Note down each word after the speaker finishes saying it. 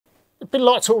been a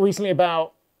lot of talk recently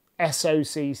about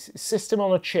SoC, system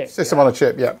on a chip. System on a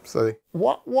chip, yeah. So,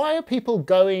 why are people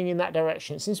going in that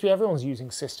direction? It seems to be everyone's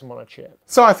using system on a chip.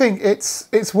 so I think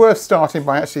it's worth starting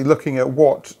by actually looking at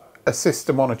what a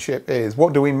system on a chip is.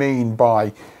 What do we mean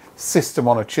by system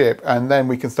on a chip? And then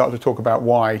we can start to talk about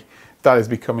why that is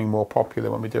becoming more popular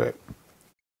when we do it.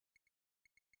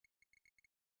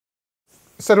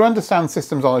 So to understand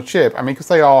systems on a chip, I mean, because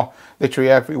they are literally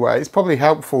everywhere, it's probably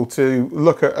helpful to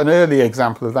look at an early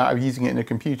example of that, of using it in a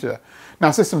computer.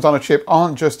 Now, systems on a chip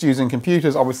aren't just using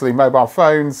computers. Obviously, mobile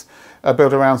phones are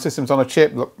built around systems on a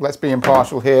chip. Look, let's be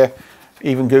impartial here.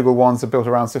 Even Google ones are built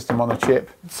around system on a chip.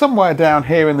 Somewhere down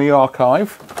here in the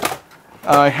archive,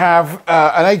 I have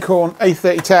an Acorn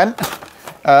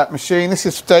A3010 machine. This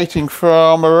is dating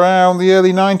from around the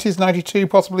early 90s, 92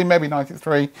 possibly, maybe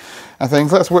 93 and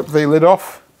things. Let's whip the lid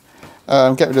off,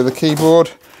 get rid of the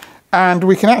keyboard, and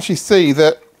we can actually see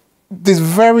that there's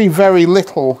very, very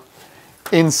little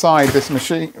inside this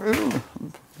machine. Ooh,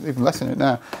 even less in it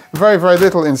now. Very, very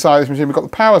little inside this machine. We've got the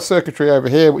power circuitry over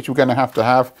here, which we're going to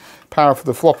have. Power for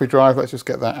the floppy drive. Let's just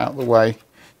get that out of the way.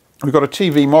 We've got a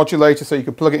TV modulator, so you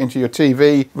can plug it into your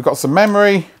TV. We've got some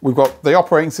memory. We've got the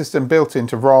operating system built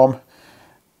into ROM.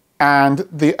 And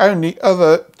the only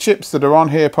other chips that are on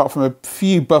here, apart from a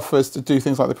few buffers to do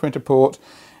things like the printer port,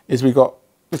 is we've got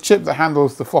the chip that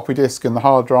handles the floppy disk and the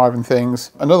hard drive and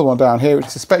things. Another one down here, which I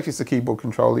suspect is the keyboard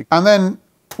controller. And then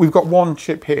we've got one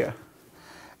chip here.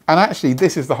 And actually,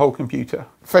 this is the whole computer.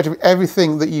 Effectively,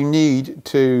 everything that you need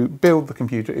to build the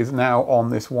computer is now on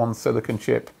this one silicon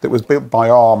chip that was built by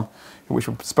ARM, which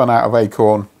was spun out of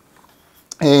Acorn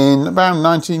in around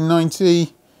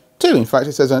 1992. In fact,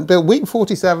 it says built week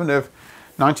 47 of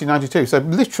 1992. So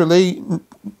literally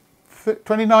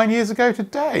 29 years ago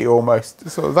today, almost.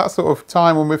 Sort of that sort of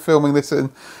time when we're filming this in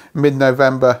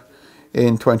mid-November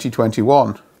in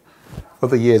 2021.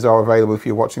 Other years are available if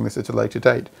you're watching this at a later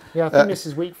date. Yeah, I think this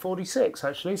is week 46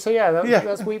 actually. So yeah,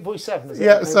 that's week 47. Isn't it?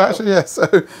 Yeah, so actually, yeah.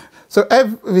 So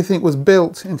everything was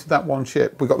built into that one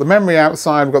chip. We've got the memory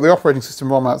outside, we've got the operating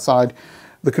system ROM outside,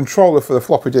 the controller for the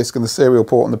floppy disk and the serial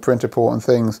port and the printer port and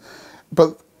things.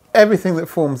 But everything that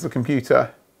forms the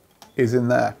computer is in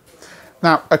there.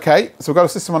 Now, okay, so we've got a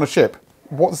system on a chip.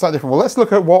 What's that different? Well, let's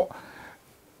look at what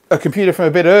a computer from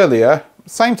a bit earlier,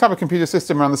 same type of computer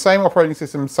system, around the same operating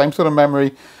system, same sort of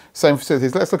memory, same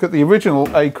facilities. Let's look at the original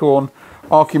Acorn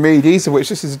Archimedes, of which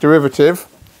this is a derivative,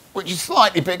 which is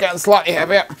slightly bigger and slightly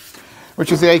heavier,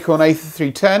 which is the Acorn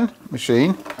A310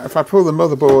 machine. If I pull the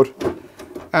motherboard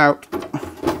out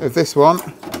of this one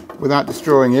without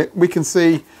destroying it, we can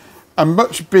see a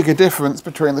much bigger difference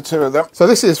between the two of them. So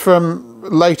this is from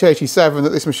late 87 that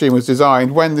this machine was designed.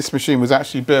 When this machine was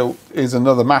actually built is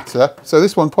another matter. So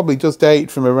this one probably does date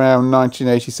from around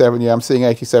 1987. Yeah, I'm seeing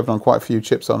 87 on quite a few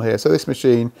chips on here. So this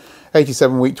machine,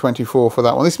 87 week 24 for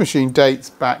that one. This machine dates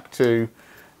back to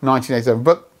 1987,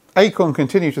 but Acorn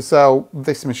continued to sell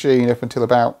this machine up until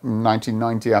about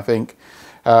 1990, I think.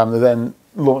 They then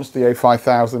launched the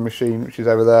A5000 machine, which is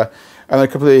over there. And then a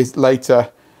couple of years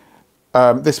later,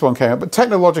 this one came up, but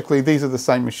technologically these are the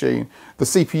same machine. The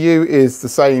CPU is the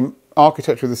same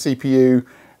architecture of the CPU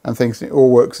and things, it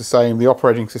all works the same. The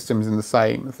operating system is in the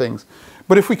same things.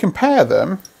 But if we compare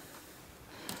them,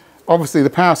 obviously the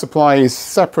power supply is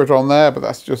separate on there, but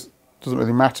that's just doesn't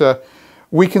really matter.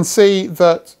 We can see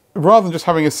that rather than just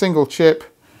having a single chip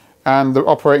and the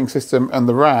operating system and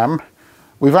the RAM,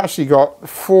 we've actually got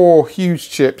 4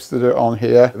 huge chips that are on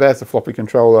here. There's the floppy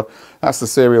controller, that's the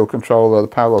serial controller, the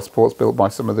parallel support's built by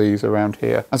some of these around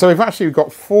here. And so we've actually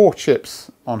got 4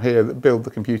 chips on here that build the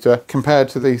computer compared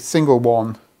to the single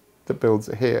one that builds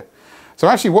it here. So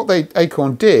actually what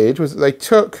Acorn did was they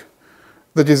took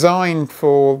the design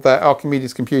for their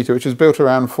Archimedes computer, which was built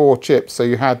around 4 chips. So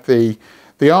you had the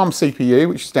ARM CPU,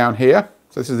 which is down here.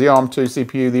 So this is the ARM2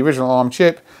 CPU, the original ARM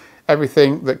chip,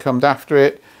 everything that comes after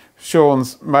it.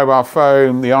 Sean's mobile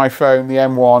phone, the iPhone, the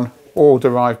M1, all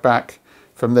derived back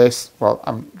from this.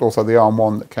 Well, also the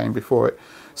ARM1 that came before it.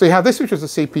 So you had this, which was a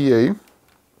CPU,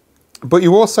 but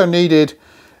you also needed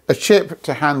a chip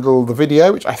to handle the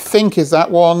video, which I think is that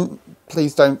one.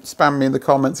 Please don't spam me in the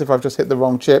comments if I've just hit the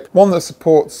wrong chip. One that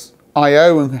supports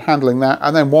I/O and handling that,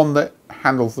 and then one that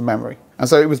handles the memory. And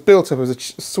so it was built up as a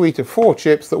suite of 4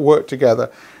 chips that worked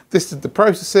together. This did the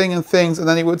processing and things, and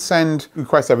then it would send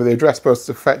requests over the address bus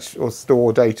to fetch or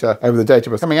store data over the data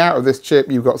bus. Coming out of this chip,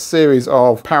 you've got a series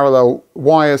of parallel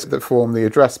wires that form the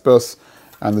address bus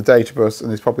and the data bus, and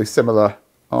there's probably similar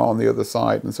on the other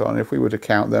side and so on. If we were to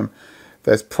count them,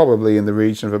 there's probably in the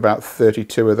region of about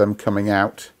 32 of them coming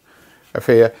out of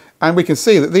here. And we can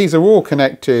see that these are all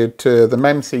connected to the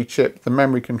MEMC chip, the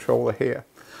memory controller here.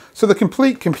 So the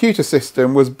complete computer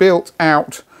system was built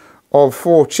out of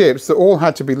 4 chips that all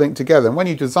had to be linked together. And when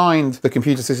you designed the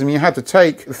computer system, you had to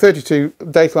take the 32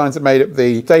 data lines that made up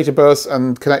the data bus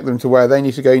and connect them to where they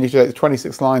need to go. You need to take the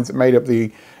 26 lines that made up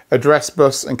the address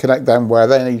bus and connect them where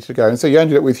they need to go. And so you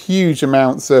ended up with huge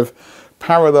amounts of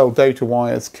parallel data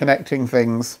wires connecting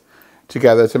things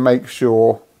together to make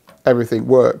sure everything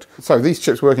worked. So these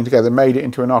chips working together made it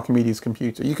into an Archimedes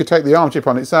computer. You could take the ARM chip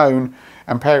on its own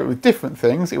and pair it with different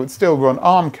things. It would still run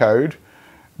ARM code,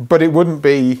 but it wouldn't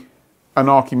be an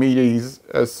Archimedes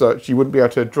as such. You wouldn't be able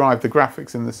to drive the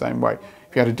graphics in the same way.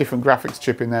 If you had a different graphics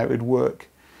chip in there, it would work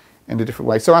in a different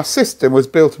way. So our system was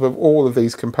built up of all of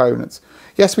these components.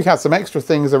 Yes, we had some extra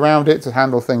things around it to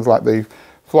handle things like the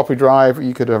floppy drive.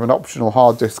 You could have an optional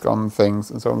hard disk on things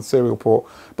and so on, the serial port.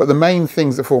 But the main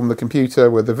things that form the computer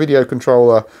were the video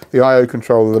controller, the I/O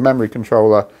controller, the memory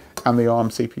controller, and the ARM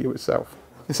CPU itself.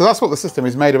 And so that's what the system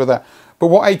is made of that. But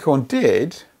what Acorn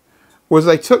did was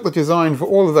they took the design for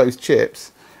all of those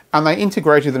chips and they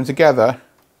integrated them together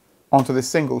onto this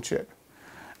single chip.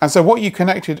 And so what you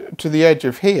connected to the edge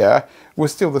of here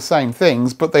was still the same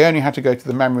things, but they only had to go to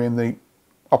the memory and the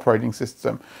operating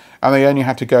system, and they only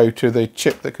had to go to the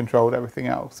chip that controlled everything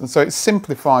else. And so it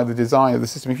simplified the design of the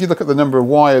system. If you look at the number of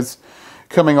wires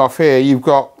coming off here, you've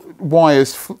got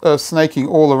wires snaking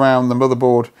all around the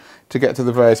motherboard to get to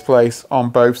the various place on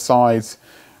both sides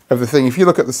of the thing. If you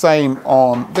look at the same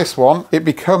on this one, it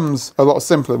becomes a lot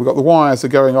simpler. We've got the wires are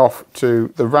going off to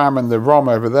the RAM and the ROM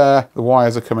over there. The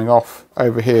wires are coming off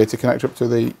over here to connect up to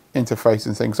the interface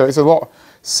and things. So it's a lot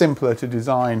simpler to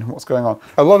design what's going on.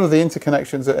 A lot of the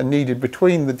interconnections that are needed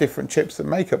between the different chips that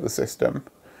make up the system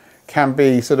can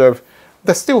be they're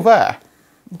still there.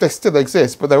 They still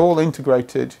exist, but they're all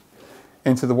integrated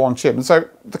into the one chip. And so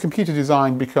the computer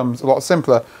design becomes a lot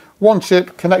simpler. One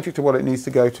chip, connect it to what it needs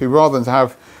to go to, rather than to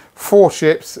have 4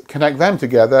 chips, connect them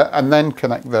together, and then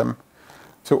connect them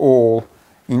to all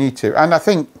you need to. And I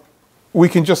think we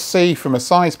can just see from a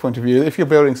size point of view, if you're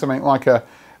building something like a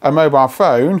mobile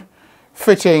phone,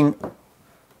 fitting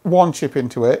one chip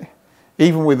into it,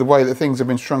 even with the way that things have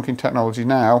been shrunk in technology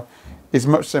now, is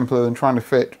much simpler than trying to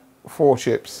fit 4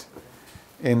 chips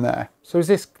in there. So is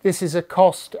this is a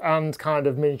cost and kind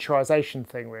of miniaturization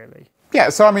thing, really? Yeah,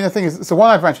 so I mean, the thing is, so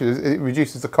one advantage is it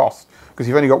reduces the cost, because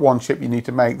you've only got one chip you need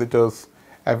to make that does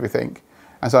everything.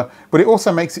 And so, but it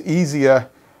also makes it easier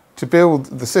to build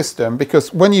the system,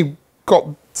 because when you've got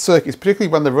circuits, particularly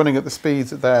when they're running at the speeds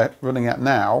that they're running at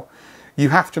now, you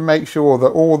have to make sure that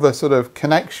all the sort of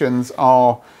connections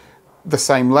are the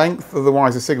same length,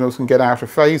 otherwise the signals can get out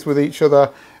of phase with each other.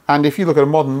 And if you look at a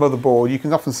modern motherboard, you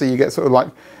can often see you get sort of like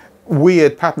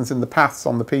weird patterns in the paths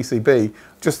on the PCB,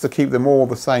 just to keep them all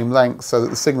the same length so that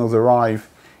the signals arrive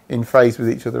in phase with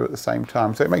each other at the same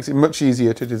time. So it makes it much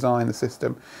easier to design the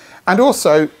system. And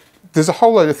also, there's a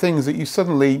whole load of things that you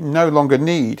suddenly no longer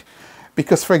need,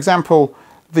 because, for example,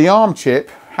 the ARM chip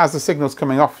has the signals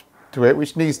coming off to it,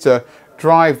 which needs to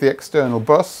drive the external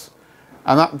bus,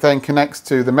 and that then connects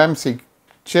to the MEMC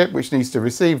chip, which needs to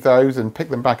receive those and pick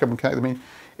them back up and connect them in.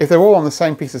 If they're all on the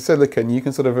same piece of silicon, you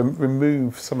can sort of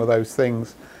remove some of those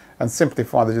things and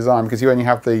simplify the design, because you only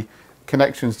have the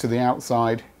connections to the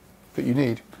outside that you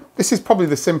need. This is probably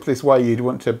the simplest way you'd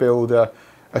want to build a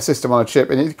system on a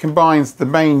chip, and it combines the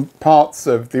main parts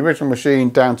of the original machine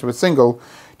down to a single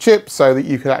chip, so that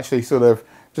you could actually sort of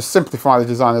just simplify the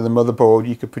design of the motherboard.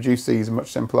 You could produce these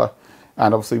much simpler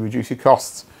and obviously reduce your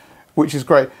costs, which is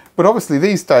great. But obviously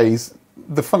these days,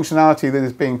 the functionality that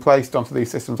is being placed onto these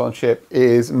systems on chip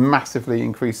is massively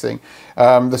increasing.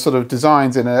 The sort of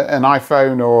designs in an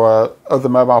iPhone or other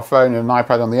mobile phone and an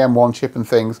iPad on the M1 chip and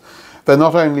things, they're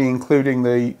not only including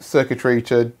the circuitry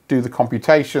to do the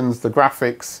computations, the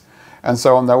graphics, and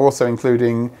so on, they're also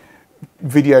including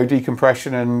video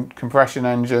decompression and compression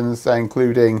engines. They're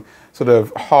including sort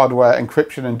of hardware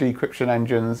encryption and decryption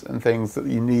engines and things that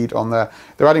you need on there.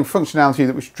 They're adding functionality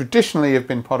that which traditionally have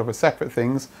been part of a separate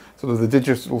things, sort of the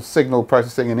digital signal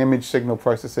processing and image signal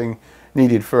processing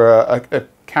needed for a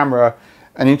camera,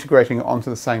 and integrating it onto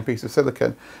the same piece of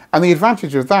silicon. And the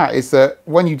advantage of that is that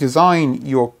when you design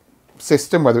your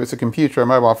system, whether it's a computer or a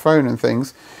mobile phone and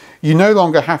things, you no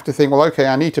longer have to think, well, okay,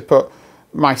 I need to put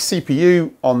my CPU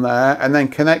on there and then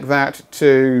connect that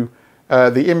to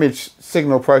the image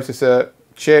signal processor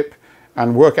chip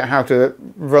and work out how to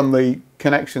run the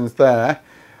connections there.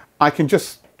 I can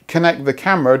just connect the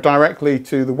camera directly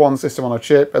to the one system on a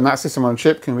chip, and that system on a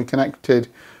chip can be connected.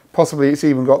 Possibly it's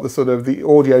even got the sort of the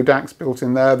audio DACs built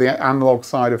in there, the analog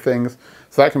side of things,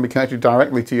 so that can be connected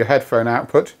directly to your headphone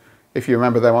output, if you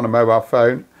remember them on a mobile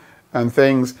phone and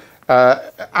things.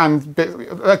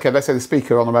 Okay, let's say the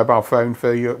speaker on the mobile phone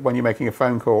for when you're making a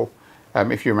phone call,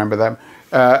 if you remember them,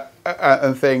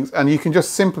 and things, and you can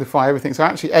just simplify everything. So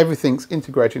actually everything's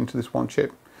integrated into this one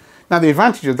chip. Now the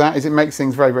advantage of that is it makes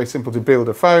things very, very simple to build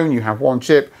a phone. You have one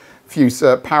chip, few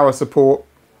power support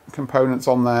components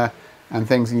on there and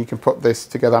things, and you can put this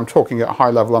together. I'm talking at a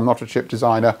high level, I'm not a chip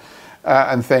designer,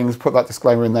 and things, put that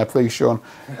disclaimer in there please, Sean,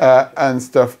 and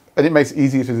stuff, and it makes it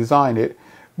easier to design it.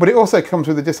 But it also comes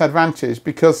with a disadvantage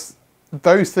because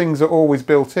those things are always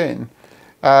built in.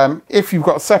 If you've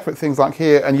got separate things like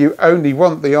here and you only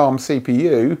want the ARM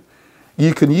CPU,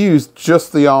 you can use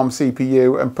just the ARM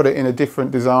CPU and put it in a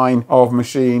different design of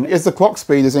machine. As the clock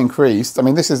speed has increased, I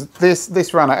mean this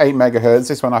ran at 8 megahertz,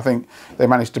 this one I think they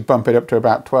managed to bump it up to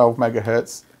about 12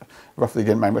 megahertz. Roughly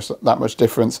didn't make that much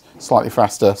difference, slightly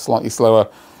faster, slightly slower.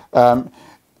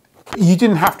 You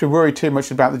didn't have to worry too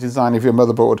much about the design of your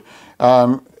motherboard.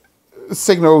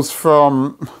 Signals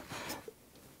from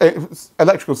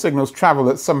electrical signals travel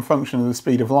at some function of the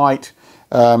speed of light.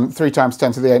 3 times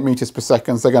 10 to the 8 meters per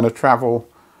second. They're going to travel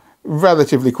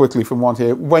relatively quickly from one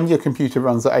here when your computer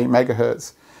runs at 8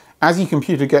 megahertz. As your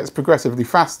computer gets progressively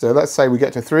faster, let's say we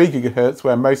get to 3 gigahertz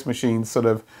where most machines sort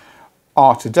of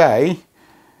are today.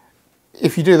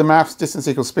 If you do the maths, distance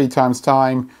equals speed times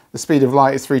time. The speed of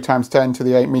light is 3 times 10 to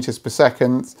the 8 meters per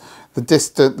second.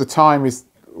 The time is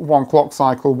 1 clock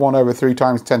cycle, 1 over 3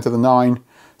 times 10 to the 9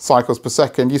 cycles per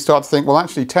second. You start to think, well,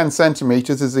 actually 10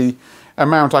 centimeters is the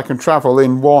amount I can travel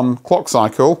in 1 clock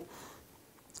cycle.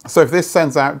 So if this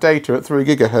sends out data at 3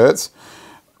 gigahertz,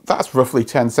 that's roughly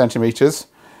 10 centimeters.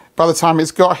 By the time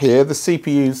it's got here, the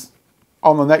CPU's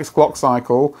on the next clock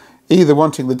cycle, either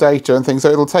wanting the data and things, so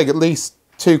it'll take at least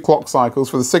 2 clock cycles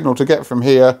for the signal to get from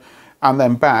here and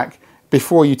then back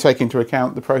before you take into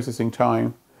account the processing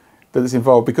time that is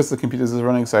involved because the computers are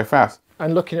running so fast.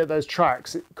 And looking at those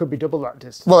tracks, it could be double that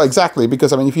distance. Well, exactly,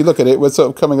 because I mean, if you look at it, we're sort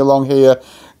of coming along here,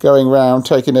 going round,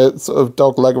 taking a sort of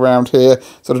dog leg around here,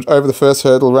 sort of over the first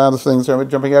hurdle, around the things,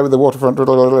 jumping over the waterfront,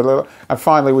 and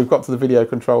finally we've got to the video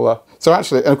controller. So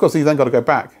actually, and of course, you then got to go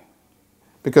back,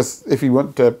 because if you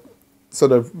want to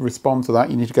sort of respond to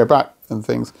that, you need to go back and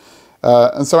things.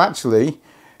 And so actually,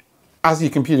 as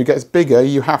your computer gets bigger,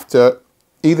 you have to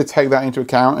either take that into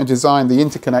account and design the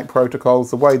interconnect protocols,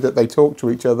 the way that they talk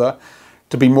to each other,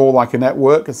 to be more like a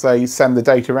network, and say send the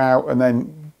data out and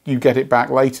then you get it back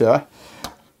later,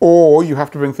 or you have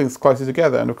to bring things closer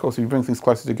together. And of course, if you bring things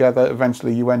closer together,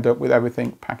 eventually you end up with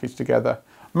everything packaged together.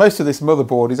 Most of this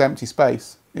motherboard is empty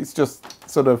space. It's just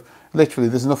sort of literally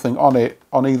there's nothing on it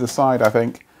on either side, I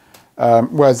think,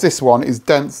 whereas this one is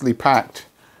densely packed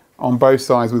on both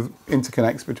sides with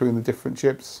interconnects between the different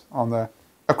chips on there.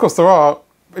 Of course, there are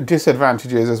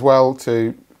disadvantages as well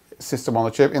to system on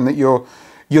a chip in that you're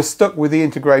stuck with the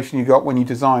integration you got when you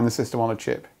design the system on a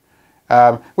chip,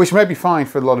 which may be fine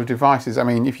for a lot of devices. I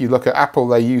mean, if you look at Apple,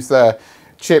 they use their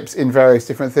chips in various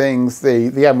different things. The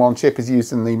M1 chip is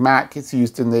used in the Mac, it's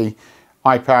used in the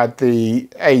iPad, the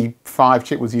A5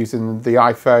 chip was used in the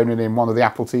iPhone and in one of the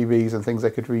Apple TVs and things, they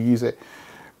could reuse it.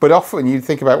 But often you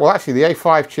think about, well, actually the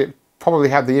A5 chip probably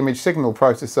had the image signal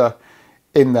processor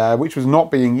in there, which was not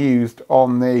being used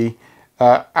on the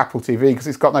Apple TV because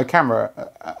it's got no camera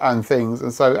and things,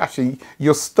 and so actually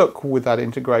you're stuck with that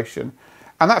integration,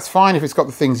 and that's fine if it's got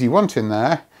the things you want in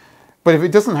there, but if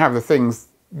it doesn't have the things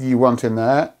you want in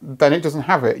there, then it doesn't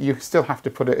have it. You still have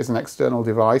to put it as an external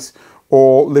device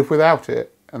or live without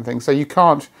it and things. So you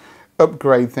can't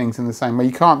upgrade things in the same way.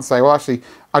 You can't say, well, actually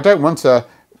I don't want a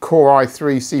Core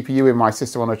i3 CPU in my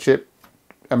system on a chip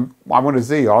and I want a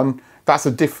Xeon. That's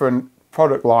a different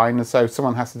product line, and so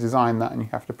someone has to design that and you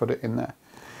have to put it in there.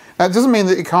 Now, it doesn't mean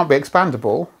that it can't be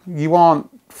expandable. You aren't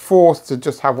forced to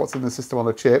just have what's in the system on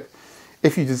a chip.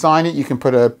 If you design it, you can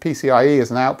put a PCIe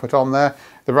as an output on there.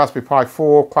 The Raspberry Pi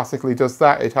 4 classically does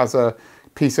that. It has a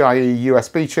PCIe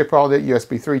USB chip on it,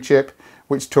 USB 3 chip,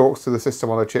 which talks to the system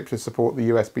on a chip to support the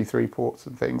USB 3 ports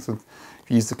and things. And if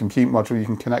you use the compute module, you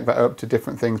can connect that up to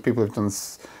different things. People have done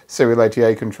serial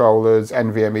ATA controllers,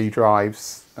 NVMe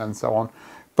drives, and so on.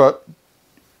 But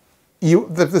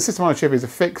the system on a chip is a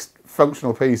fixed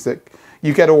functional piece that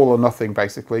you get all or nothing,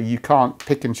 basically. You can't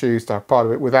pick and choose to have part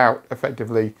of it without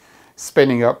effectively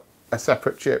spinning up a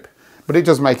separate chip. But it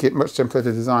does make it much simpler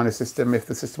to design a system if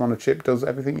the system on a chip does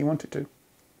everything you want it to.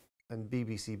 And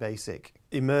BBC Basic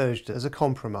emerged as a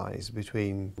compromise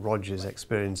between Roger's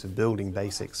experience of building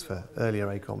basics for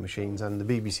earlier Acorn machines and the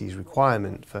BBC's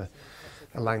requirement for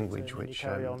a language which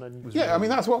yeah, I mean,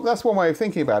 that's one way of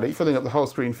thinking about it. You're filling up the whole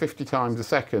screen 50 times a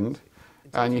second,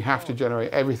 and you have to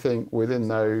generate everything within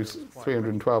those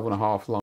 312.5 lines.